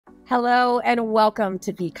Hello and welcome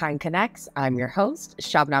to Vkind Connects. I'm your host,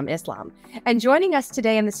 Shabnam Islam. And joining us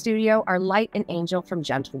today in the studio are Light and Angel from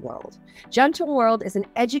Gentle World. Gentle World is an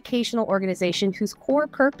educational organization whose core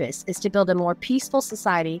purpose is to build a more peaceful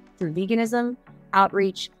society through veganism,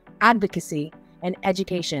 outreach, advocacy, and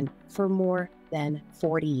education for more than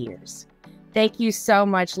 40 years. Thank you so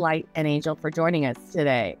much, Light and Angel, for joining us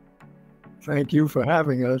today. Thank you for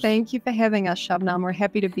having us. Thank you for having us, Shabnam. We're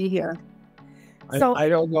happy to be here. I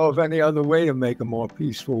don't know of any other way to make a more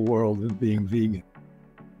peaceful world than being vegan.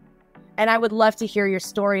 And I would love to hear your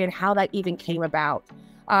story and how that even came about.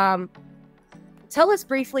 Tell us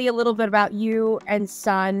briefly a little bit about you and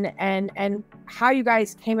son and how you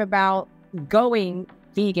guys came about going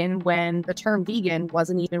vegan when the term vegan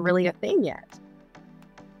wasn't even really a thing yet.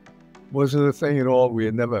 Wasn't a thing at all. We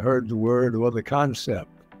had never heard the word or the concept.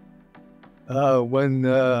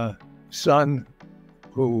 When son,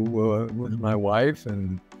 who was my wife,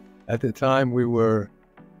 and at the time we were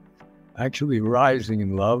actually rising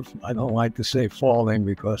in love. I don't like to say falling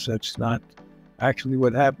because that's not actually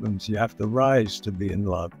what happens. You have to rise to be in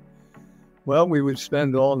love. Well, we would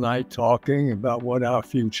spend all night talking about what our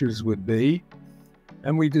futures would be,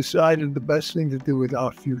 and we decided the best thing to do with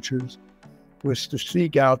our futures was to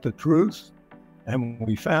seek out the truth, and when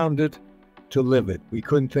we found it, to live it. We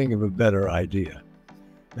couldn't think of a better idea.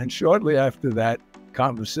 And shortly after that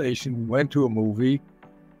conversation, we went to a movie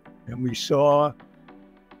and we saw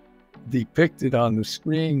depicted on the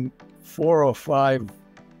screen 4 or 5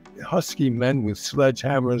 husky men with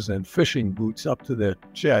sledgehammers and fishing boots up to their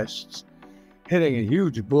chests, hitting a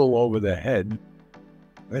huge bull over the head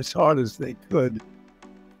as hard as they could.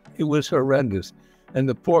 It was horrendous. And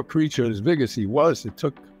the poor creature, as big as he was, it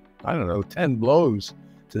took, 10 blows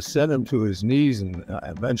to send him to his knees and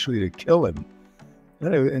eventually to kill him.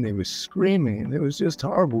 And he was screaming, and it was just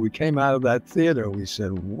horrible. We came out of that theater, and we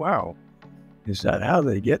said, wow, is that how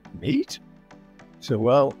they get meat? So,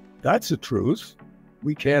 well, that's the truth.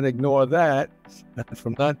 We can't ignore that. And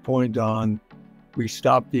from that point on, we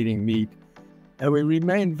stopped eating meat. And we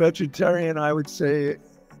remained vegetarian, I would say,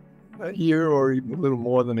 a year or even a little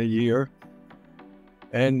more than a year.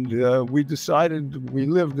 And we decided, we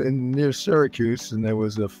lived near Syracuse, and there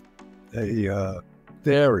was a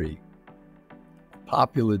dairy,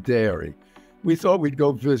 popular dairy. We thought we'd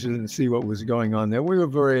go visit and see what was going on there. We were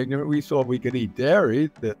very ignorant. We thought we could eat dairy,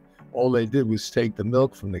 that all they did was take the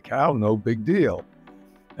milk from the cow, no big deal.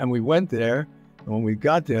 And we went there, and when we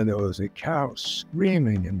got there was a cow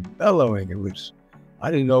screaming and bellowing. I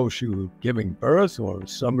didn't know if she was giving birth or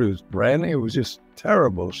somebody was branding. It was just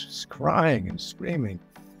terrible. She's crying and screaming.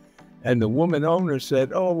 And the woman owner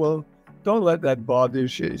said, oh, well, don't let that bother you.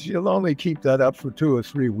 She'll only keep that up for 2 or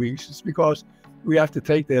 3 weeks. It's because we have to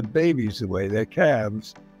take their babies away, their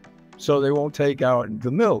calves, so they won't take out the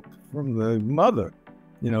milk from the mother,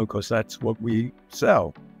 because that's what we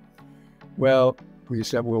sell. Well, we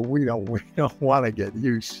said, well, we don't want to get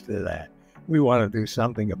used to that. We want to do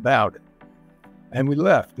something about it. And we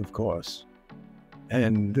left, of course.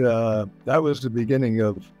 And that was the beginning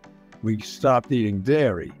of, we stopped eating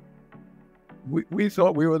dairy. We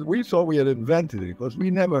thought we had invented it because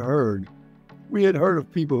we had heard of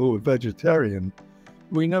people who were vegetarian.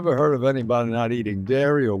 We never heard of anybody not eating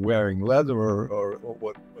dairy or wearing leather or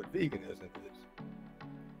what veganism is.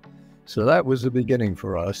 So that was the beginning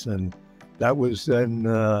for us. And that was then,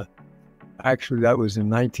 that was in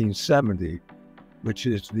 1970, which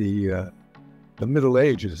is the Middle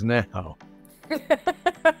Ages now.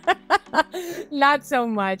 Not so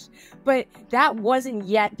much, but that wasn't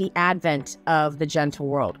yet the advent of the Gentle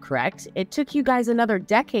World, correct? It took you guys another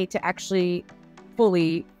decade to actually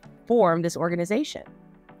fully form this organization.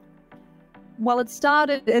 Well,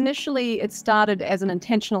 initially it started as an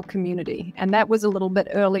intentional community, and that was a little bit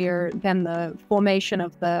earlier than the formation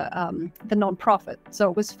of the nonprofit. So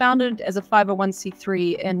it was founded as a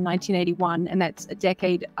 501c3 in 1981, and that's a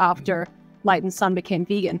decade after Light and Son became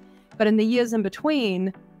vegan. But in the years in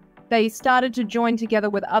between, they started to join together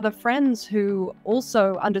with other friends who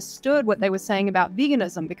also understood what they were saying about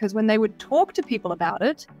veganism, because when they would talk to people about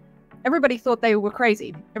it, everybody thought they were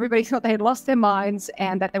crazy. Everybody thought they had lost their minds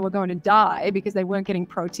and that they were going to die because they weren't getting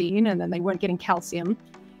protein and then they weren't getting calcium.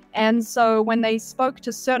 And so when they spoke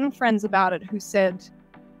to certain friends about it who said,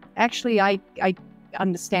 actually, I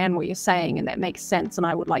understand what you're saying and that makes sense and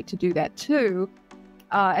I would like to do that too,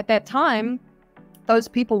 at that time, those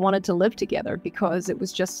people wanted to live together because it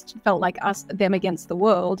was just felt like them against the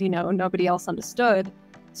world, nobody else understood.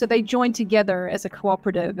 So they joined together as a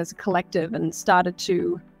cooperative, as a collective, and started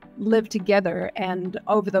to live together. And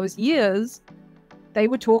over those years, they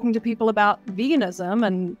were talking to people about veganism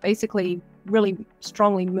and basically really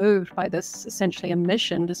strongly moved by this, essentially a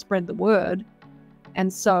mission to spread the word.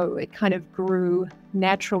 And so it kind of grew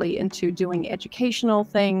naturally into doing educational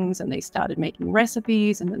things, and they started making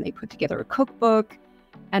recipes, and then they put together a cookbook.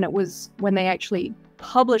 And it was when they actually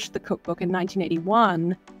published the cookbook in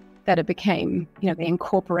 1981 that it became, they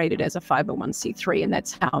incorporated as a 501c3, and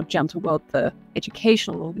that's how Gentle World, the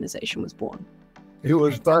educational organization, was born. It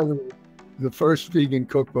was probably the first vegan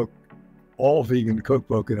cookbook, all vegan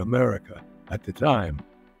cookbook in America at the time.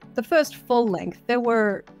 The first full length. There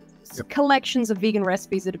were collections of vegan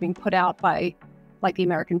recipes that have been put out by like the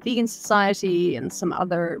American Vegan Society and some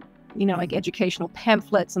other, like educational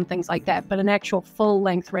pamphlets and things like that. But an actual full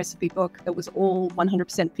length recipe book that was all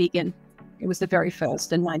 100% vegan, it was the very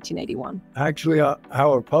first in 1981. Actually,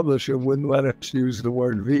 our publisher wouldn't let us use the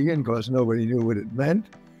word vegan because nobody knew what it meant.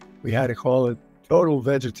 We had to call it total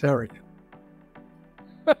vegetarian.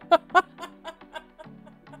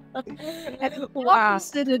 Wow.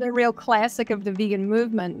 Considered a real classic of the vegan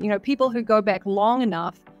movement. People who go back long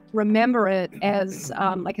enough remember it as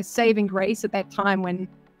like a saving grace at that time when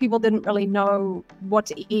people didn't really know what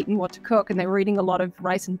to eat and what to cook, and they were eating a lot of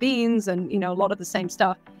rice and beans and, a lot of the same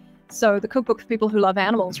stuff. So the cookbook for people who love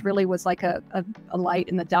animals really was like a light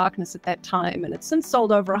in the darkness at that time. And it's since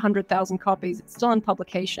sold over 100,000 copies. It's still in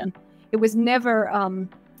publication. It was never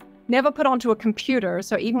put onto a computer.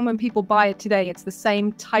 So even when people buy it today, it's the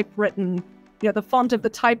same typewritten, the font of the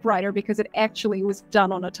typewriter, because it actually was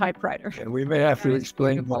done on a typewriter. And we may have to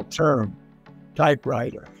explain what term,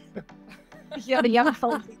 typewriter. Yeah.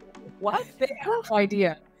 What? They have no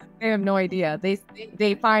idea. They have no idea.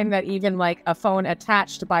 They find that even like a phone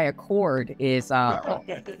attached by a cord is a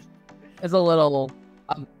little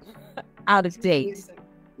out of date.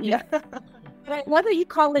 Yeah. Whether you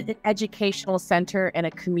call it an educational center and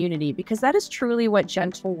a community, because that is truly what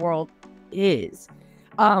Gentle World is.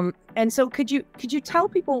 And so could you tell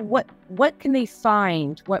people what can they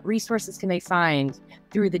find, what resources can they find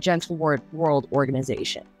through the Gentle World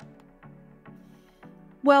organization?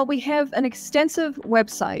 Well, we have an extensive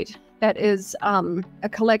website that is a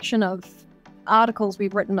collection of articles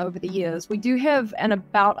we've written over the years. We do have an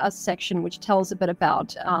About Us section, which tells a bit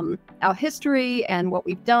about our history and what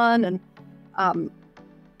we've done. And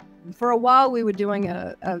for a while, we were doing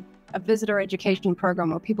a visitor education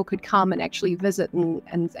program where people could come and actually visit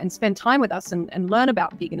and spend time with us and learn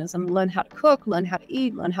about veganism, learn how to cook, learn how to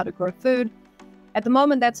eat, learn how to grow food. At the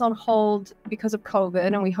moment, that's on hold because of COVID,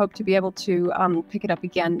 and we hope to be able to pick it up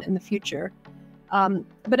again in the future.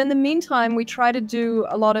 But in the meantime, we try to do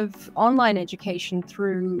a lot of online education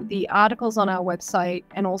through the articles on our website,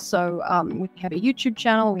 and also we have a YouTube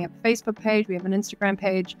channel, we have a Facebook page, we have an Instagram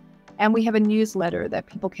page, and we have a newsletter that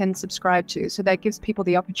people can subscribe to. So that gives people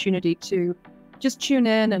the opportunity to just tune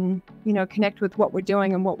in and, connect with what we're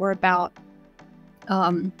doing and what we're about.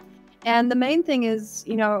 And the main thing is,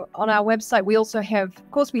 on our website, we also have, of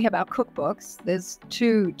course, we have our cookbooks. There's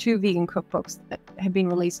two vegan cookbooks that have been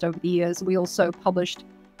released over the years. We also published a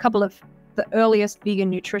couple of the earliest vegan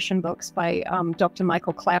nutrition books by Dr.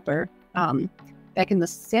 Michael Clapper back in the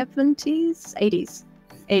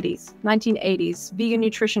 1980s. Vegan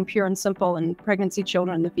Nutrition, Pure and Simple, and Pregnancy,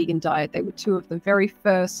 Children, and the Vegan Diet. They were two of the very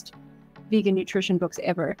first vegan nutrition books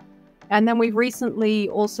ever. And then we've recently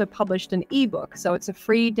also published an ebook. So it's a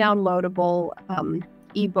free downloadable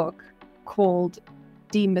ebook called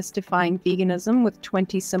Demystifying Veganism with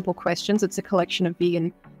 20 Simple Questions. It's a collection of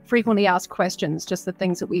vegan frequently asked questions, just the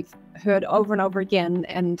things that we've heard over and over again,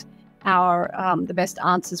 and the best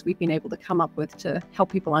answers we've been able to come up with to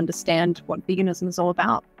help people understand what veganism is all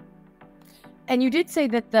about. And you did say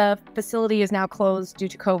that the facility is now closed due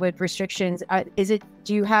to COVID restrictions.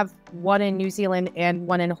 Do you have one in New Zealand and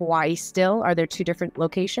one in Hawaii still? Are there two different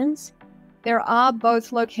locations? There are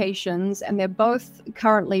both locations, and they're both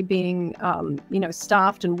currently being,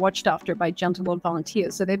 staffed and watched after by Gentle World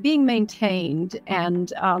volunteers. So they're being maintained,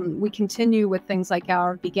 and we continue with things like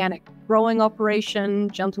our veganic growing operation.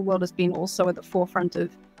 Gentle World has been also at the forefront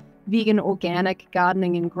of vegan organic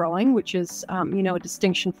gardening and growing, which is, a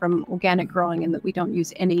distinction from organic growing in that we don't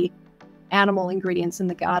use any animal ingredients in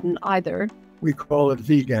the garden either. We call it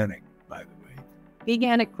veganic, by the way.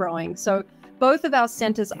 Veganic growing. So both of our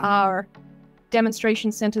centers are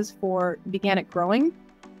demonstration centers for veganic growing.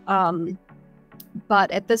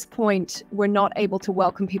 But at this point, we're not able to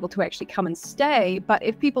welcome people to actually come and stay. But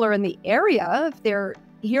if people are in the area, if they're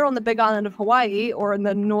here on the big island of Hawaii or in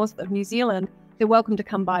the north of New Zealand, they're welcome to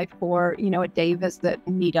come by for, a day visit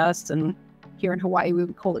and meet us. And here in Hawaii, we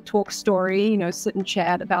would call it talk story, sit and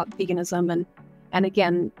chat about veganism and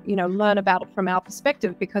again, learn about it from our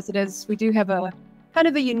perspective, because we do have a kind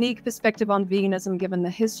of a unique perspective on veganism given the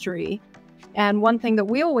history. And one thing that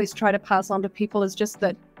we always try to pass on to people is just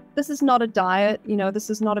that this is not a diet. This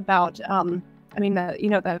is not about,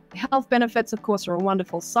 the health benefits, of course, are a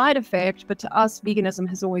wonderful side effect. But to us, veganism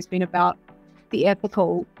has always been about the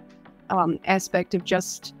ethical aspect of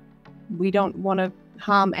just, we don't want to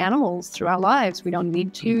harm animals through our lives. We don't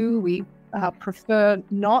need to. We prefer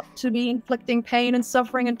not to be inflicting pain and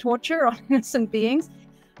suffering and torture on innocent beings.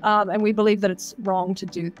 And we believe that it's wrong to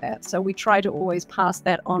do that. So we try to always pass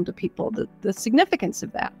that on to people, the significance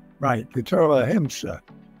of that. Right. The term ahimsa,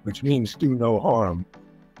 which means do no harm.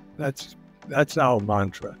 That's our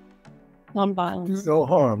mantra. Nonviolence. Do no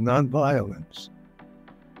harm, nonviolence.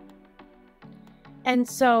 And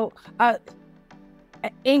so,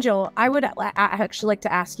 Angel, I would actually like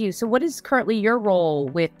to ask you, so what is currently your role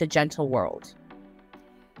with the Gentle World?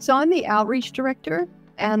 So I'm the outreach director,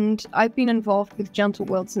 and I've been involved with Gentle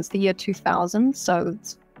World since the year 2000. So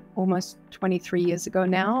it's almost 23 years ago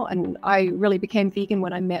now. And I really became vegan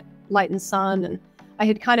when I met Light and Sun. And I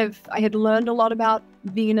had learned a lot about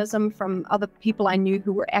veganism from other people I knew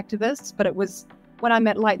who were activists, but it was when I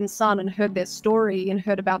met Light and Sun and heard their story and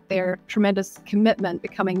heard about their tremendous commitment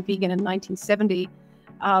becoming vegan in 1970,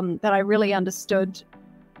 that I really understood,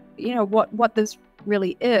 what this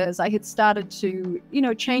really is. I had started to,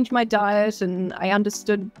 change my diet, and I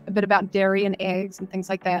understood a bit about dairy and eggs and things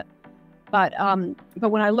like that. But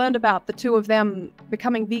when I learned about the two of them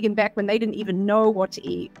becoming vegan back when they didn't even know what to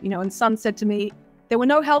eat, and Sun said to me, there were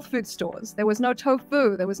no health food stores, there was no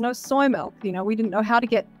tofu, there was no soy milk, we didn't know how to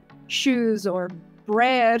get shoes or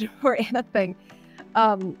bread or anything.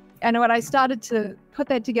 And when I started to put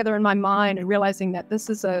that together in my mind and realizing that this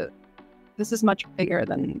is much bigger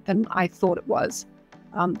than I thought it was,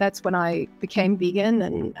 that's when I became vegan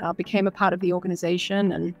and became a part of the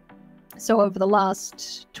organization. And so over the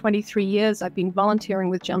last 23 years, I've been volunteering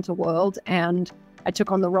with Gentle World, and I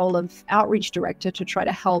took on the role of outreach director to try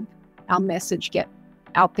to help our message get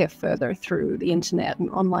out there further through the internet and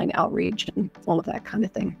online outreach and all of that kind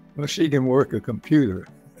of thing. Well, she can work a computer.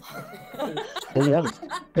 Because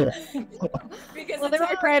the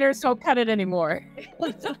typewriters don't cut it anymore.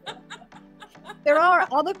 There are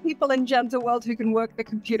other people in Gentle World who can work the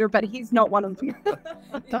computer, but he's not one of them.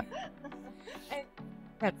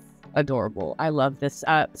 That's adorable. I love this.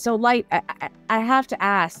 So, Light, I have to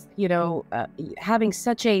ask, having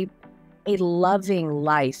such a loving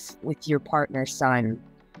life with your partner, Sun,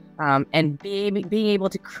 and being able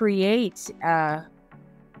to create, an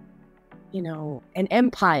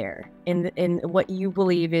empire in what you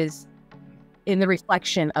believe is in the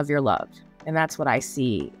reflection of your love. And that's what I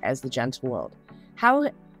see as the Gentle World.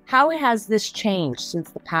 How has this changed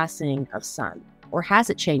since the passing of Sun? Or has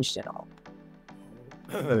it changed at all?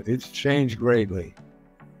 It's changed greatly.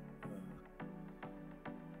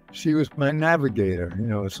 She was my navigator.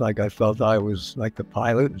 It's like I felt I was like the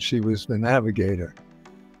pilot and she was the navigator.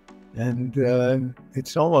 And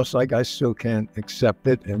it's almost like I still can't accept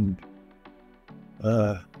it. And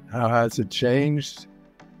how has it changed?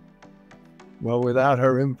 Well, without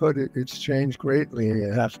her input, it's changed greatly.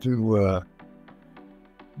 You have to,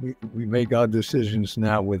 we make our decisions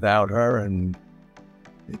now without her, and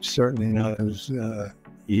it's certainly not as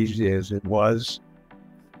easy as it was.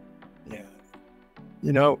 Yeah.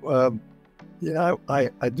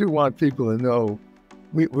 I do want people to know,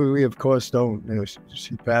 we of course don't,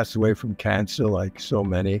 she passed away from cancer like so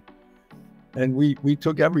many. And we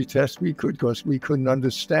took every test we could because we couldn't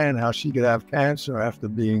understand how she could have cancer after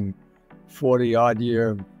being 40-odd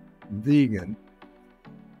year vegan.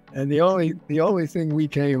 And the only thing we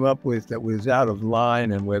came up with that was out of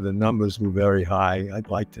line and where the numbers were very high, I'd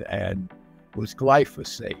like to add, was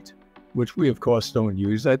glyphosate, which we of course don't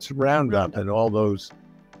use. That's Roundup and all those,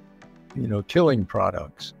 killing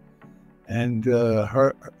products. And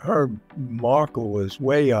her marker was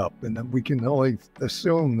way up, and we can only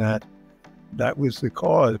assume that was the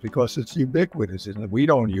cause because it's ubiquitous. We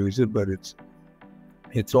don't use it, but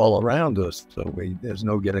it's all around us, so there's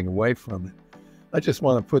no getting away from it. I just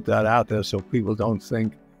want to put that out there so people don't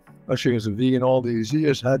think, oh, she was a vegan all these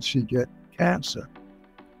years, how'd she get cancer?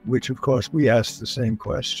 Which, of course, we ask the same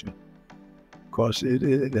question. Of course,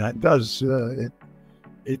 it's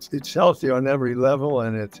healthy on every level,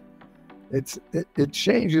 and it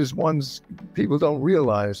changes people don't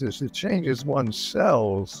realize this, it changes one's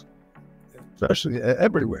cells, especially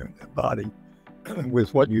everywhere in the body,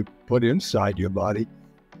 with what you put inside your body,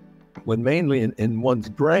 when mainly in one's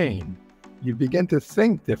brain. You begin to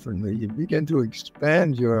think differently. You begin to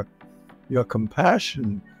expand your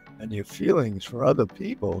compassion and your feelings for other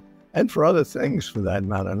people and for other things, for that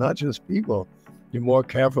matter, not just people. You're more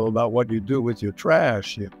careful about what you do with your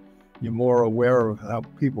trash. You're more aware of how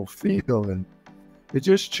people feel, and it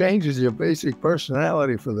just changes your basic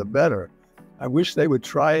personality for the better. I wish they would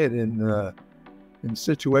try it in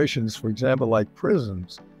situations, for example, like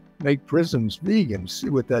prisons. Make prisons vegan, see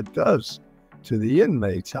what that does to the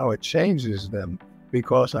inmates, how it changes them,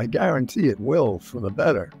 because I guarantee it will for the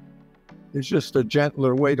better. It's just a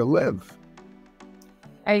gentler way to live.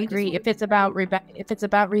 I agree. If it's about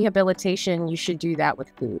rehabilitation, you should do that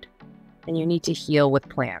with food, and you need to heal with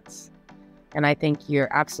plants. And I think you're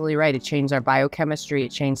absolutely right. It changes our biochemistry.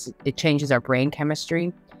 It changes our brain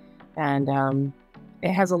chemistry, and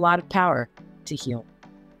it has a lot of power to heal.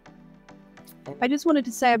 I just wanted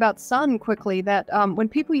to say about Sun quickly that when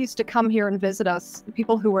people used to come here and visit us,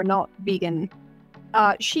 people who were not vegan,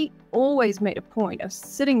 she always made a point of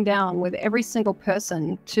sitting down with every single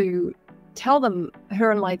person to tell them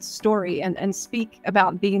her and Light's story and speak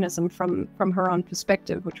about veganism from her own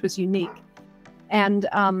perspective, which was unique. And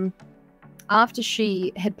after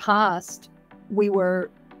she had passed, we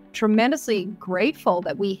were tremendously grateful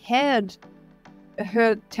that we had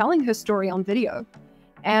her telling her story on video.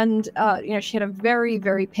 And, she had a very,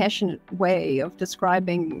 very passionate way of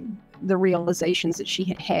describing the realizations that she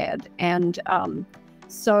had had. And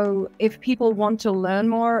so if people want to learn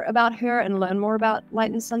more about her and learn more about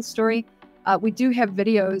Light and Sun's story, we do have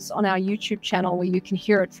videos on our YouTube channel where you can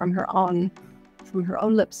hear it from her own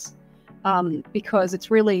lips, because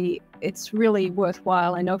it's really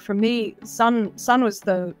worthwhile. I know for me, Sun was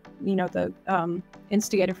the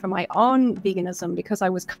instigator for my own veganism, because I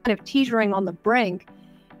was kind of teetering on the brink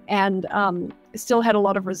and still had a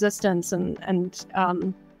lot of resistance. And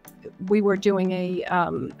we were doing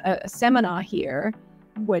a seminar here,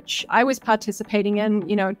 which I was participating in,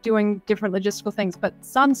 doing different logistical things. But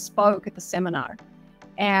Sun spoke at the seminar,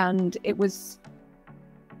 and it was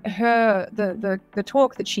the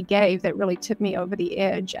talk that she gave that really tipped me over the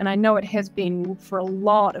edge. And I know it has been for a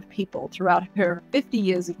lot of people throughout her 50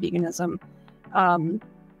 years of veganism.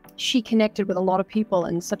 She connected with a lot of people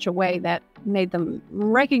in such a way that made them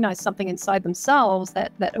recognize something inside themselves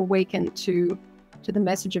that awakened to the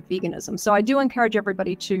message of veganism. So I do encourage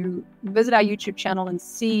everybody to visit our YouTube channel and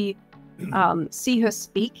see her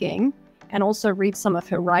speaking, and also read some of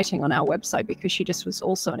her writing on our website, because she just was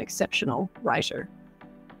also an exceptional writer.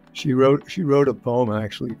 She wrote a poem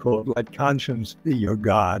actually called "Let Conscience Be Your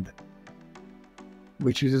God,"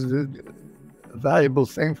 which is a valuable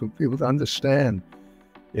thing for people to understand.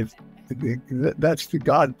 If that's the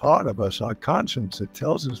God part of us, our conscience, it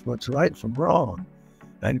tells us what's right from wrong.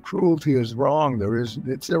 And cruelty is wrong.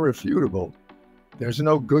 It's irrefutable. There's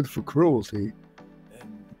no good for cruelty.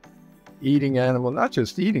 And eating animals, not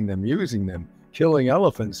just eating them, using them, killing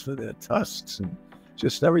elephants for their tusks, and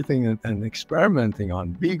just everything, and experimenting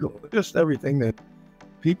on beagle, just everything that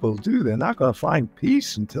people do. They're not going to find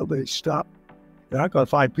peace until they stop. They're not going to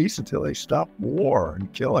find peace until they stop war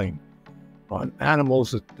and killing on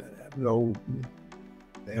animals that have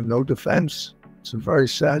no defense. It's a very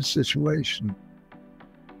sad situation.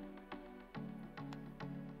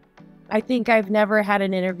 I think I've never had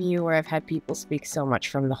an interview where I've had people speak so much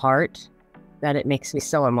from the heart that it makes me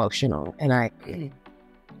so emotional. And I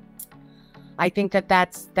think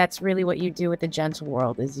that's really what you do with the Gentle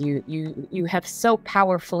World, is you have so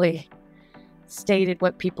powerfully stated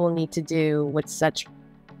what people need to do with such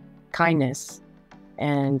kindness.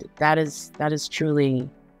 And that is truly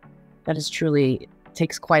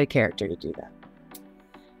takes quite a character to do that.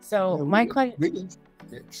 So my question.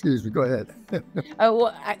 Excuse me, go ahead.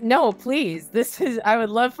 No, please. I would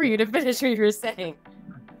love for you to finish what you were saying.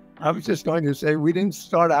 I was just going to say, we didn't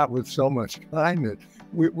start out with so much kindness.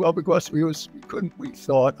 Because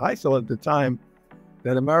I thought at the time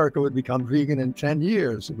that America would become vegan in 10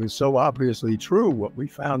 years. It was so obviously true what we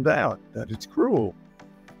found out, that it's cruel.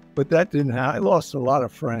 But that didn't happen. I lost a lot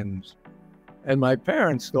of friends. And my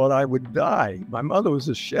parents thought I would die. My mother was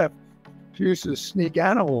a chef. She used to sneak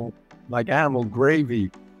animal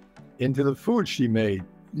gravy into the food she made,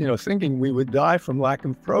 thinking we would die from lack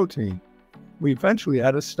of protein. We eventually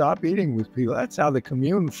had to stop eating with people. That's how the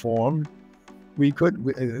commune formed.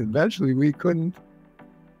 Eventually we couldn't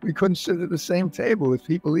sit at the same table with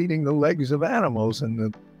people eating the legs of animals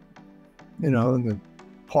and the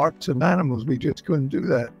parts of animals. We just couldn't do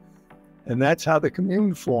that. And that's how the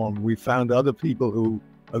commune formed. We found other people who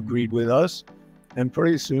agreed with us, and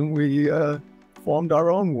pretty soon we formed our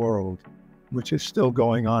own world, which is still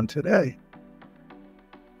going on today.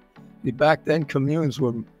 Back then, communes,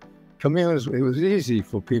 it was easy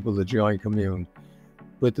for people to join commune.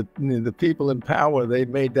 But the people in power, they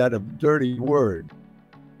made that a dirty word,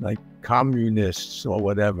 like communists or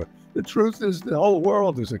whatever. The truth is the whole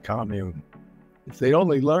world is a commune. if they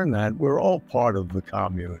only learn that, we're all part of the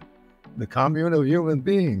commune of human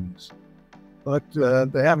beings. But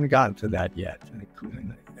they haven't gotten to that yet. They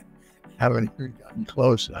haven't even gotten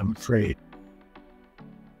close, I'm afraid.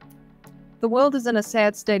 The world is in a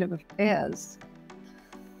sad state of affairs.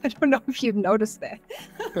 I don't know if you've noticed that.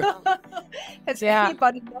 Has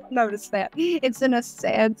anybody not noticed that? It's in a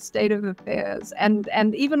sad state of affairs. And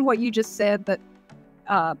even what you just said, that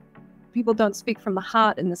people don't speak from the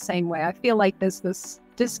heart in the same way. I feel like there's this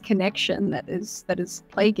disconnection that is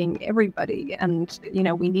plaguing everybody. And, you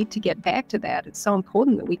know, we need to get back to that. It's so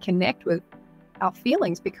important that we connect with our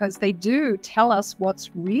feelings, because they do tell us what's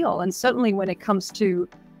real. And certainly when it comes to,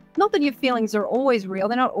 not that your feelings are always real,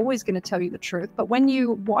 they're not always going to tell you the truth, but when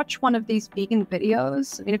you watch one of these vegan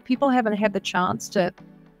videos, I mean, if people haven't had the chance to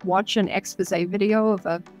watch an expose video of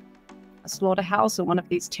a slaughterhouse or one of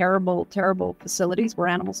these terrible, terrible facilities where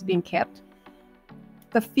animals are being kept,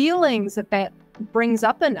 the feelings that brings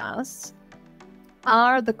up in us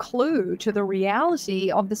are the clue to the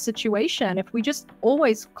reality of the situation. If we just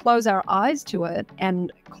always close our eyes to it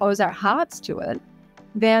and close our hearts to it,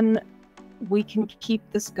 then we can keep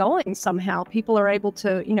this going somehow. People are able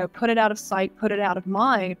to, you know, put it out of sight, put it out of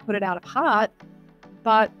mind, put it out of heart.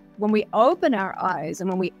 But when we open our eyes and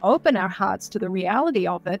when we open our hearts to the reality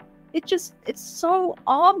of it, it's so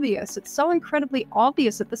obvious. It's so incredibly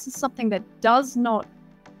obvious that this is something that does not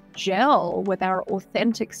gel with our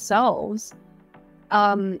authentic selves.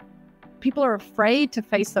 People are afraid to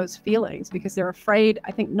face those feelings because they're afraid,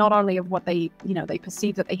 I think, not only of what they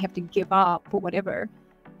perceive that they have to give up or whatever,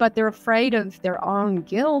 but they're afraid of their own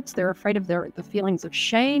guilt. They're afraid of the feelings of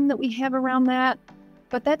shame that we have around that.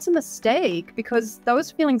 But that's a mistake, because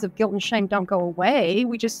those feelings of guilt and shame don't go away.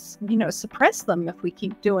 We just, you know, suppress them if we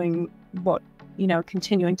keep doing what, you know,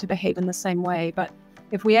 continuing to behave in the same way. But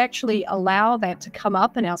if we actually allow that to come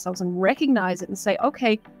up in ourselves and recognize it and say,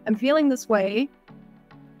 okay, I'm feeling this way,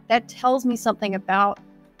 that tells me something about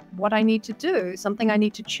what I need to do, something I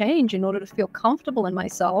need to change in order to feel comfortable in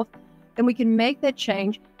myself, then we can make that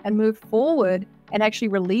change and move forward and actually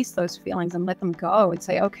release those feelings and let them go and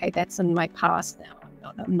say, okay, that's in my past now.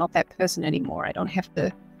 I'm not that person anymore. I don't have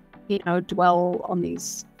to, you know, dwell on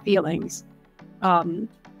these feelings.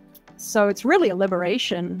 So it's really a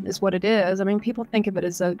liberation is what it is. I mean, people think of it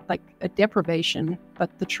as a deprivation,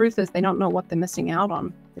 but the truth is they don't know what they're missing out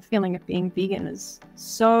on. The feeling of being vegan is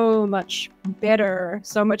so much better,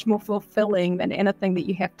 so much more fulfilling than anything that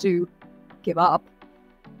you have to give up.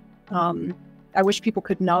 I wish people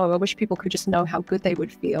could know. I wish people could just know how good they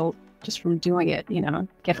would feel just from doing it, you know,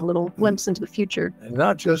 get a little glimpse into the future. And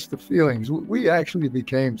not just the feelings. We actually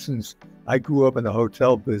became, since I grew up in the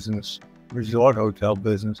hotel business, resort hotel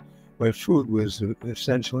business, where food was of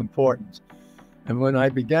essential importance. And when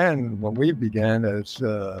we began as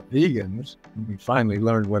vegans, we finally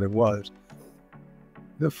learned what it was,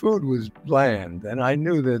 the food was bland. And I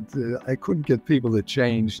knew that I couldn't get people to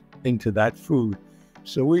change into that food.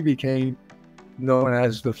 So we became known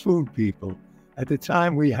as the food people. At the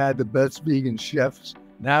time, we had the best vegan chefs.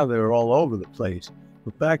 Now they're all over the place.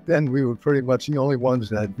 But back then, we were pretty much the only ones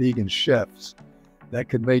that had vegan chefs that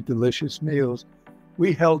could make delicious meals.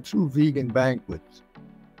 We held 2 vegan banquets,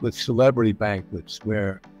 with celebrity banquets,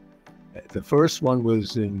 where the first one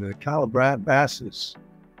was in Calabasas,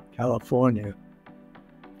 California.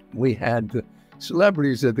 We had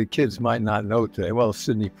celebrities that the kids might not know today. Well,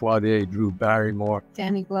 Sidney Poitier, Drew Barrymore,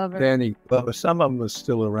 Danny Glover. Some of them are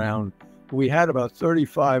still around. We had about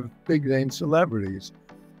 35 big name celebrities.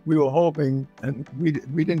 We were hoping, and we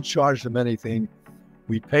didn't charge them anything.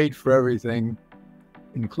 We paid for everything,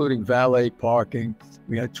 including valet parking.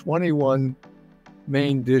 We had 21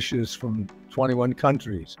 main dishes from 21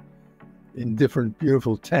 countries in different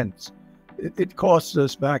beautiful tents. It cost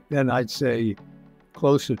us back then, I'd say,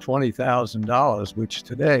 close to $20,000, which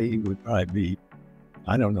today would probably be,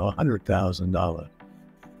 I don't know, $100,000.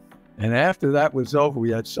 And after that was over, we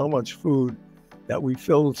had so much food that we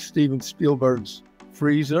filled Steven Spielberg's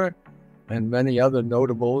freezer and many other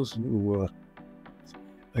notables who,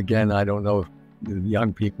 again, I don't know if the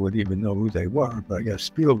young people would even know who they were, but I guess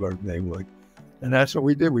Spielberg, they would. And that's what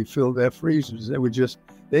we did. We filled their freezers.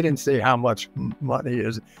 They didn't say how much money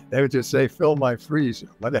is. They would just say, fill my freezer,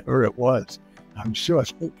 whatever it was. I'm sure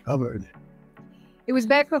they covered it. It was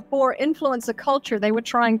back before influencer culture. They were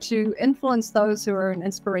trying to influence those who are an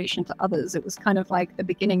inspiration to others. It was kind of like the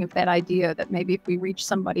beginning of that idea that maybe if we reach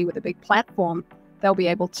somebody with a big platform, they'll be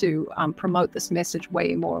able to promote this message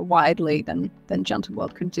way more widely than Gentle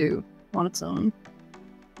World could do on its own.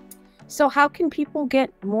 So how can people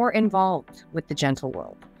get more involved with the Gentle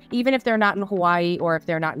World? Even if they're not in Hawaii or if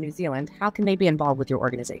they're not in New Zealand, how can they be involved with your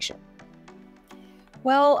organization?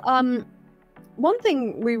 Well, one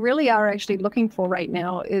thing we really are actually looking for right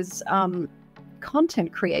now is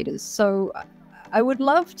content creators. So I would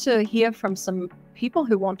love to hear from some people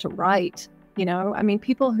who want to write, I mean,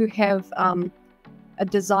 people who have a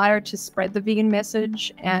desire to spread the vegan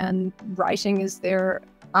message and writing is their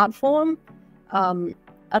art form.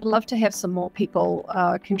 I'd love to have some more people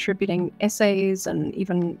contributing essays and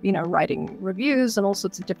even, writing reviews and all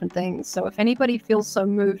sorts of different things. So if anybody feels so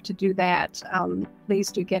moved to do that,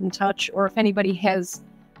 please do get in touch. Or if anybody has,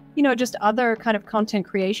 just other kind of content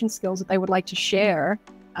creation skills that they would like to share,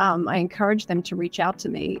 I encourage them to reach out to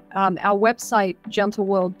me. Our website,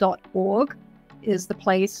 gentleworld.org, is the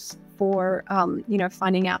place for,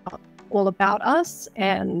 finding out all about us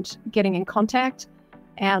and getting in contact.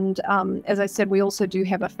 And as I said, we also do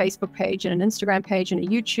have a Facebook page and an Instagram page and a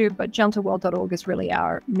YouTube, but gentleworld.org is really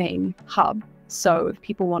our main hub. So if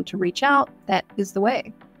people want to reach out, that is the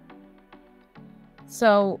way.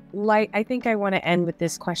 So, I think I want to end with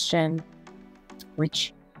this question,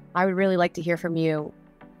 which I would really like to hear from you.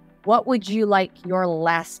 What would you like your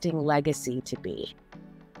lasting legacy to be?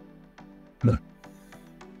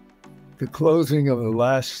 The closing of the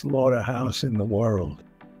last slaughterhouse in the world,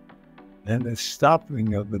 and the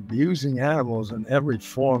stopping of abusing animals in every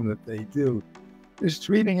form that they do, is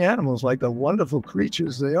treating animals like the wonderful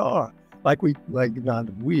creatures they are. But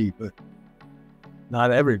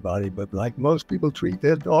not everybody, but like most people treat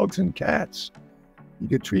their dogs and cats. You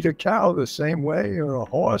could treat a cow the same way, or a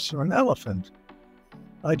horse, or an elephant.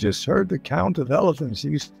 I just heard the count of elephants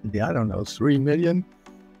used to be, 3 million,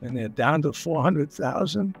 and they're down to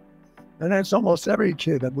 400,000. And that's almost every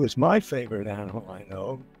kid. That was my favorite animal I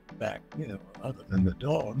know back, other than the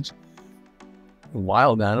dogs. The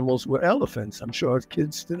wild animals were elephants. I'm sure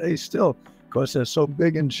kids today still, because they're so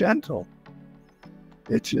big and gentle.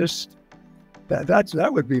 It's just,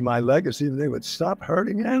 that would be my legacy. They would stop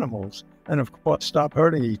hurting animals, and of course, stop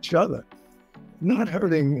hurting each other. Not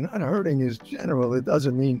hurting is general. It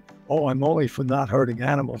doesn't mean, I'm only for not hurting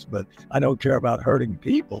animals, but I don't care about hurting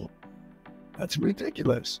people. That's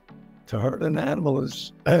ridiculous. To hurt an animal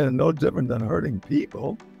is no different than hurting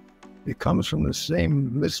people. It comes from the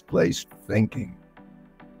same misplaced thinking.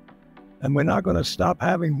 And we're not going to stop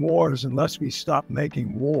having wars unless we stop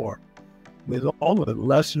making war with all the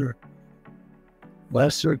lesser,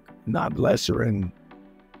 not lesser in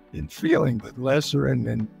feeling, but lesser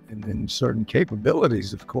in certain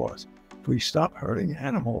capabilities, of course. If we stop hurting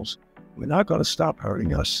animals, we're not going to stop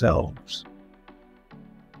hurting ourselves.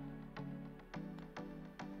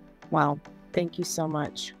 Wow. Thank you so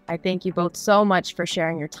much. I thank you both so much for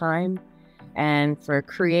sharing your time and for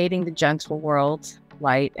creating the gentle world,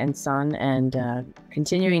 light and sun, and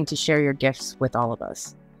continuing to share your gifts with all of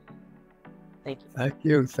us. Thank you. Thank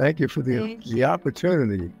you. Thank you for the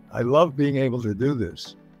opportunity. I love being able to do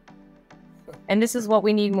this. And this is what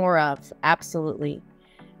we need more of. Absolutely.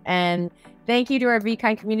 And thank you to our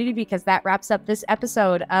Vkind community, because that wraps up this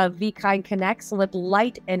episode of Vkind Connects with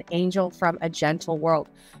Light and Angel from A Gentle World.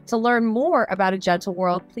 To learn more about A Gentle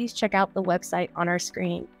World, please check out the website on our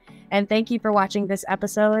screen. And thank you for watching this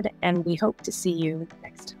episode, and we hope to see you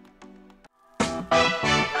next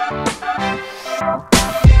time.